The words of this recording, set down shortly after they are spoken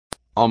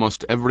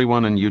Almost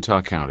everyone in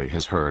Utah County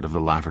has heard of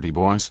the Lafferty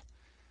boys.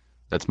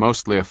 That's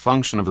mostly a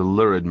function of the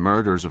lurid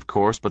murders, of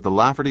course, but the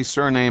Lafferty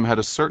surname had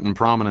a certain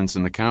prominence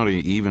in the county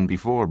even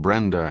before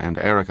Brenda and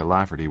Erica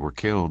Lafferty were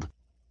killed.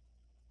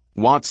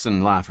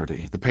 Watson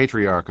Lafferty, the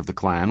patriarch of the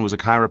clan, was a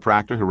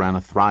chiropractor who ran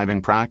a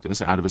thriving practice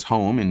out of his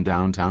home in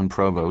downtown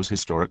Provo's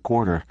historic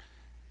quarter.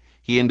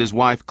 He and his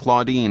wife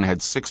Claudine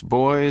had 6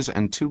 boys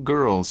and 2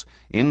 girls,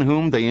 in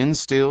whom they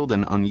instilled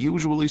an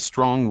unusually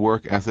strong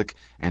work ethic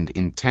and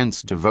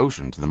intense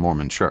devotion to the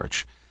Mormon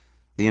Church.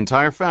 The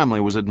entire family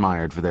was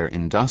admired for their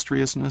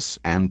industriousness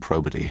and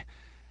probity.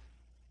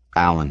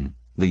 Alan,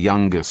 the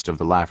youngest of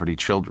the Lafferty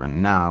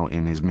children, now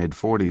in his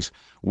mid-40s,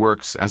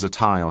 works as a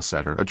tile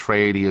setter, a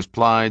trade he has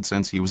plied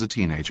since he was a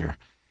teenager.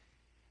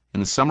 In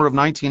the summer of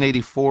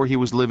 1984, he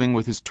was living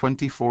with his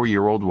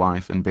 24-year-old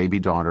wife and baby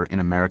daughter in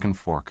American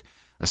Fork,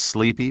 a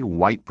sleepy,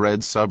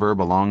 white-bread suburb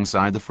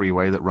alongside the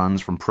freeway that runs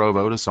from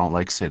Provo to Salt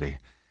Lake City.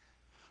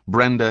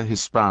 Brenda,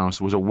 his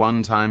spouse, was a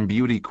one-time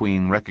beauty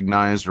queen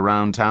recognized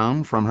around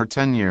town from her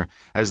tenure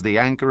as the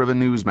anchor of a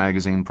news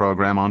magazine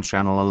program on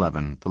Channel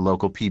 11, the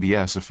local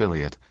PBS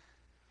affiliate.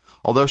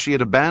 Although she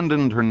had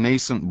abandoned her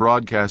nascent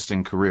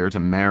broadcasting career to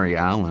marry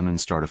Alan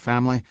and start a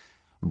family,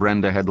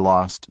 Brenda had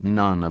lost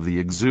none of the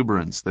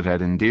exuberance that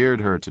had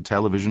endeared her to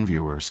television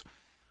viewers.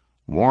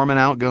 Warm and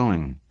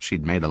outgoing,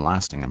 she'd made a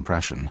lasting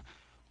impression.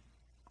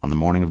 On the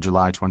morning of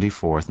July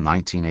 24th,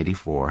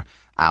 1984,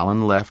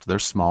 Alan left their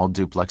small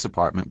duplex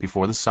apartment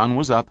before the sun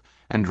was up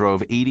and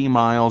drove 80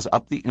 miles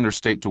up the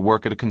interstate to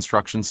work at a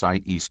construction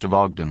site east of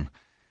Ogden.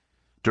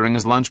 During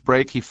his lunch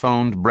break, he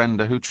phoned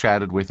Brenda, who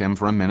chatted with him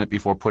for a minute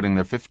before putting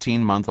their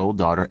 15-month-old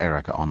daughter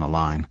Erica on the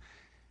line.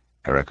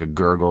 Erica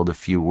gurgled a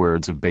few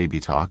words of baby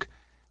talk.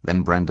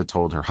 Then Brenda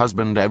told her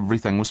husband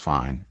everything was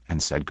fine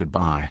and said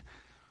goodbye.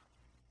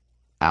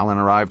 Alan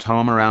arrived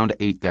home around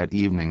 8 that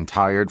evening,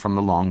 tired from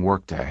the long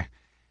workday.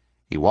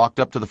 He walked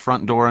up to the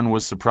front door and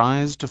was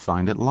surprised to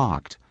find it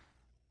locked.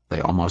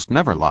 They almost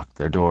never locked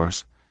their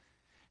doors.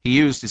 He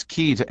used his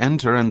key to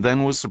enter and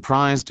then was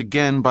surprised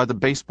again by the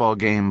baseball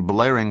game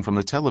blaring from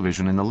the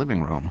television in the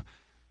living room.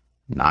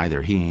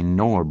 Neither he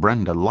nor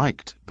Brenda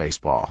liked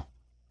baseball.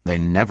 They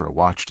never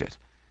watched it.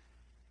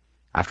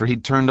 After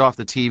he'd turned off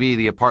the TV,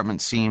 the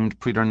apartment seemed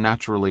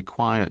preternaturally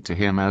quiet to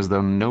him, as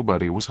though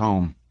nobody was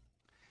home.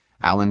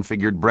 Alan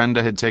figured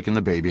Brenda had taken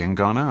the baby and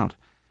gone out.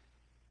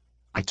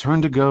 "I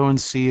turned to go and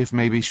see if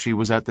maybe she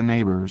was at the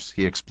neighbor's,"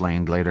 he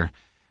explained later,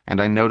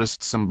 "and I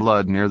noticed some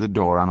blood near the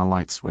door on a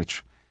light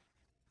switch."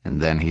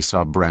 And then he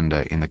saw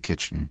Brenda in the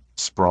kitchen,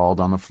 sprawled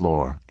on the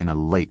floor in a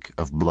lake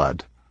of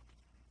blood.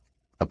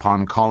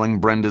 Upon calling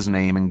Brenda's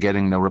name and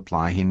getting no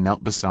reply, he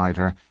knelt beside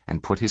her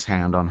and put his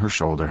hand on her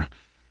shoulder.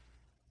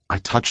 "I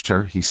touched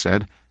her," he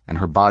said, "and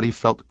her body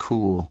felt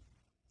cool.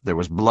 There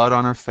was blood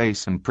on her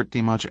face and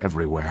pretty much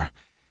everywhere."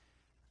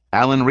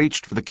 Alan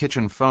reached for the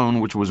kitchen phone,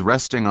 which was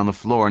resting on the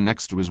floor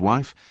next to his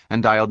wife,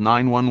 and dialed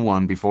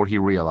 911 before he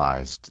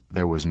realized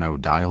there was no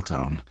dial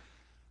tone.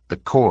 The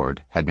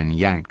cord had been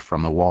yanked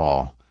from the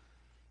wall.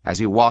 As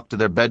he walked to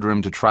their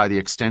bedroom to try the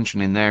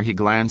extension in there, he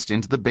glanced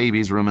into the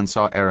baby's room and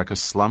saw Erica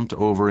slumped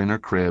over in her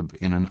crib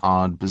in an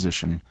odd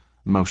position,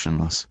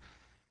 motionless.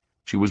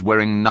 She was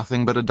wearing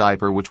nothing but a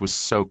diaper which was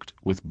soaked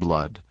with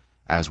blood,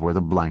 as were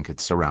the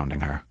blankets surrounding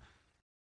her.